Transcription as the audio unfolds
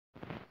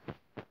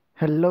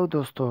Hello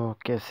दोस्तों,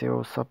 कैसे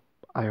हो सब।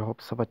 आई होप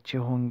सब अच्छे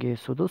होंगे।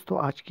 सो दोस्तों,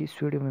 आज की इस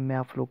वीडियो में मैं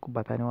आप लोग को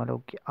बताने वाला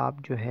हूँ कि आप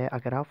जो है,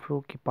 अगर आप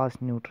लोग के पास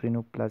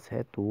न्यूट्रिनो प्लस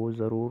है तो वो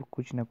ज़रूर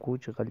कुछ ना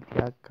कुछ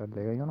गलतियाँ कर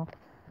देगा।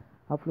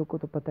 आप लोग को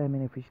तो पता है,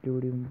 मैंने पिछली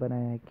वीडियो में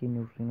बनाया है कि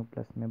न्यूट्रिनो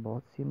प्लस में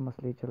बहुत सी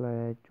मसले चल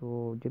रहे हैं।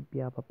 जो जब भी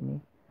आप अपनी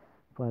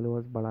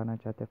फॉलोअर्स बढ़ाना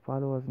चाहते हैं,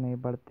 फॉलोअर्स नहीं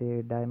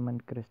बढ़ते,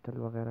 डायमंड क्रिस्टल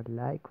वगैरह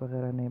लाइक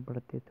वगैरह नहीं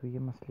बढ़ते, तो ये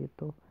मसले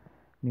तो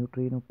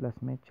न्यूट्रिनो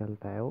प्लस में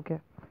चलता है। ओके,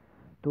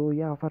 तो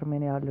यह ऑफ़र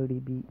मैंने ऑलरेडी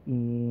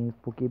भी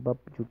पोकेबब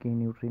जो कि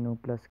न्यूट्रिनो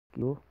प्लस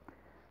की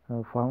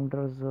वो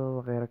फाउंडर्स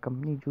वगैरह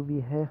कंपनी जो भी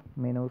है,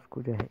 मैंने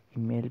उसको जो है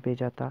ईमेल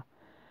भेजा था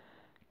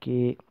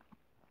कि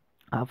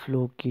आप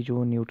लोग की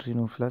जो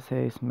न्यूट्रिनो प्लस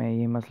है इसमें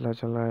ये मसला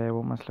चल रहा है,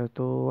 वो मसला।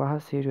 तो वहाँ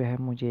से जो है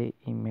मुझे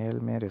ईमेल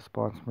में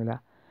रिस्पांस मिला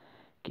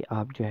कि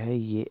आप जो है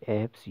ये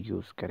ऐप्स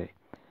यूज़ करें।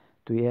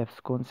 तो ये ऐप्स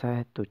कौन सा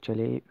है, तो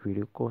चले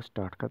वीडियो को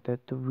स्टार्ट करते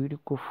हैं। तो वीडियो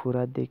को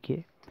पूरा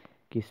देखिए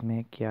कि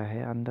इसमें क्या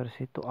है अंदर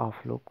से, तो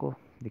आप लोग को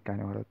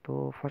दिखाने वाला।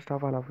 तो फर्स्ट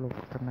ऑफ ऑल आप लोग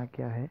को करना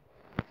क्या है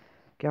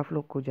कि आप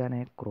लोग को जाना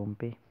है क्रोम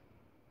पे।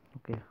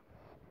 ओके,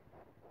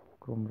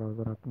 क्रोम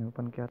ब्राउज़र आपने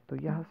ओपन किया तो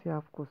यहाँ से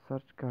आपको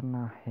सर्च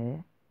करना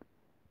है,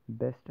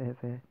 बेस्ट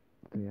ऐप है।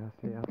 तो यहाँ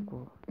से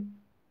आपको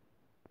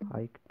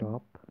हाइक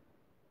टॉप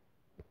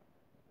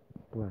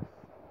प्लस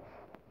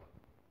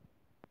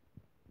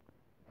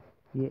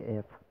ये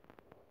ऐप,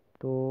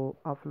 तो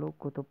आप लोग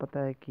को तो पता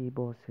है कि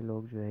बहुत से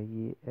लोग जो है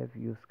ये ऐप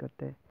यूज़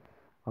करते हैं,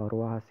 और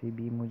वहाँ से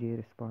भी मुझे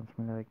रिस्पांस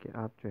मिला है कि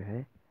आप जो है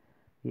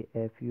ये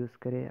ऐप यूज़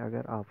करें।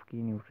 अगर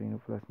आपकी न्यूट्रिनो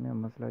प्लस में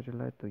मसला चल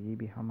रहा है तो ये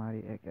भी हमारी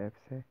एक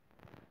ऐप्स है,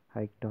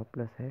 हाइक टॉप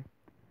प्लस है।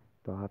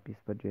 तो आप इस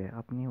पर जो है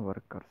अपनी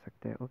वर्क कर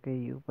सकते हैं। ओके,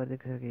 ये ऊपर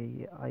देख सके,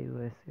 ये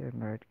iOS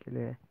एंड्रॉयड के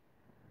लिए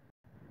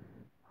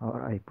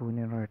और आईफोन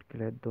एंड्रॉयड के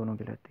लिए, दोनों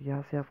के लिए। तो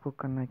यहाँ से आपको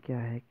करना क्या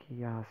है कि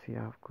यहाँ से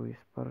आपको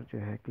इस पर जो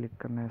है क्लिक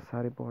करना है।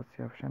 सारे बहुत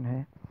से ऑप्शन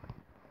है,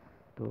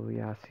 तो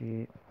यहाँ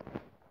से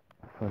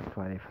फर्स्ट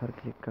वाले पर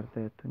क्लिक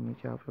करते हैं तो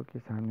नीचे आप लोग के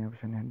सामने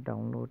ऑप्शन है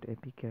डाउनलोड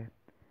एपीके।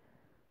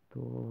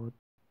 तो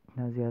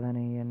इतना ज़्यादा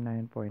नहीं है,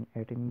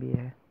 9.8 MB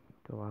है।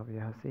 तो आप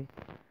यहाँ से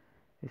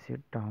इसे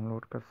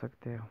डाउनलोड कर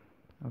सकते हो।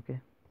 ओके,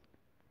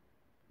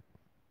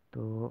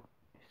 तो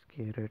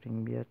इसकी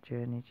रेटिंग भी अच्छी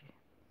है नीचे।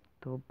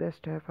 तो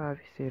बेस्ट है, आप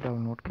इसे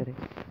डाउनलोड करें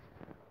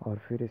और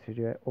फिर इसे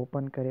जो है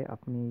ओपन करें।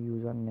 अपनी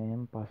यूज़र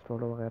नेम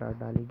पासवर्ड वगैरह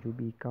डालें, जो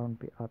भी अकाउंट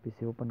पे आप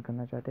इसे ओपन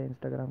करना चाहते हैं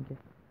इंस्टाग्राम के,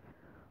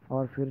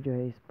 और फिर जो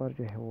है इस पर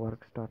जो है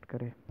वर्क स्टार्ट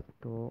करें।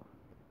 तो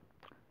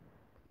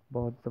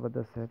बहुत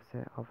ज़बरदस्त ऐप्स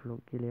है आप लोग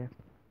के लिए।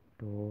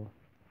 तो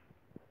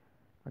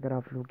अगर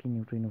आप लोग की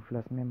न्यूट्रिनो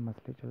प्लस में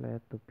मसले चल रहे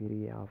हैं तो फिर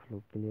ये आप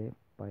लोग के लिए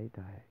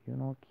फ़ायदा है।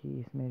 कि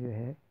इसमें जो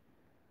है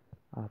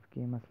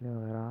आपके मसले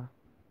वगैरह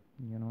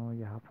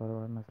यहाँ पर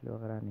और मसले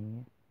वगैरह नहीं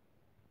है।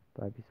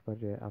 तो आप इस पर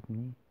जो है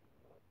अपनी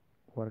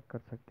वर्क कर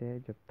सकते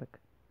हैं जब तक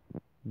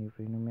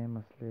न्यूट्रिनो में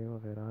मसले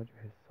वगैरह जो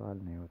है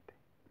सॉल्व नहीं होते।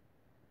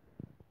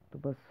 तो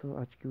बस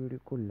आज की वीडियो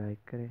को लाइक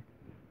करें।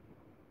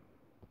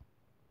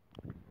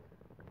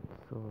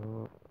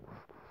 सो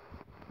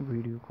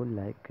वीडियो को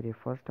लाइक करें।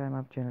 फर्स्ट टाइम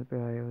आप चैनल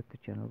पे आए हो तो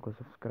चैनल को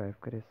सब्सक्राइब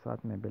करें,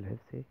 साथ में बेल है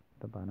से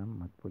दबाना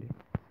मत भूलिए।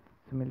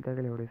 तो मिलता है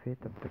अगले वीडियो से,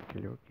 तब तक के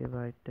लिए ओके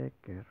बाय, टेक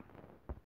केयर।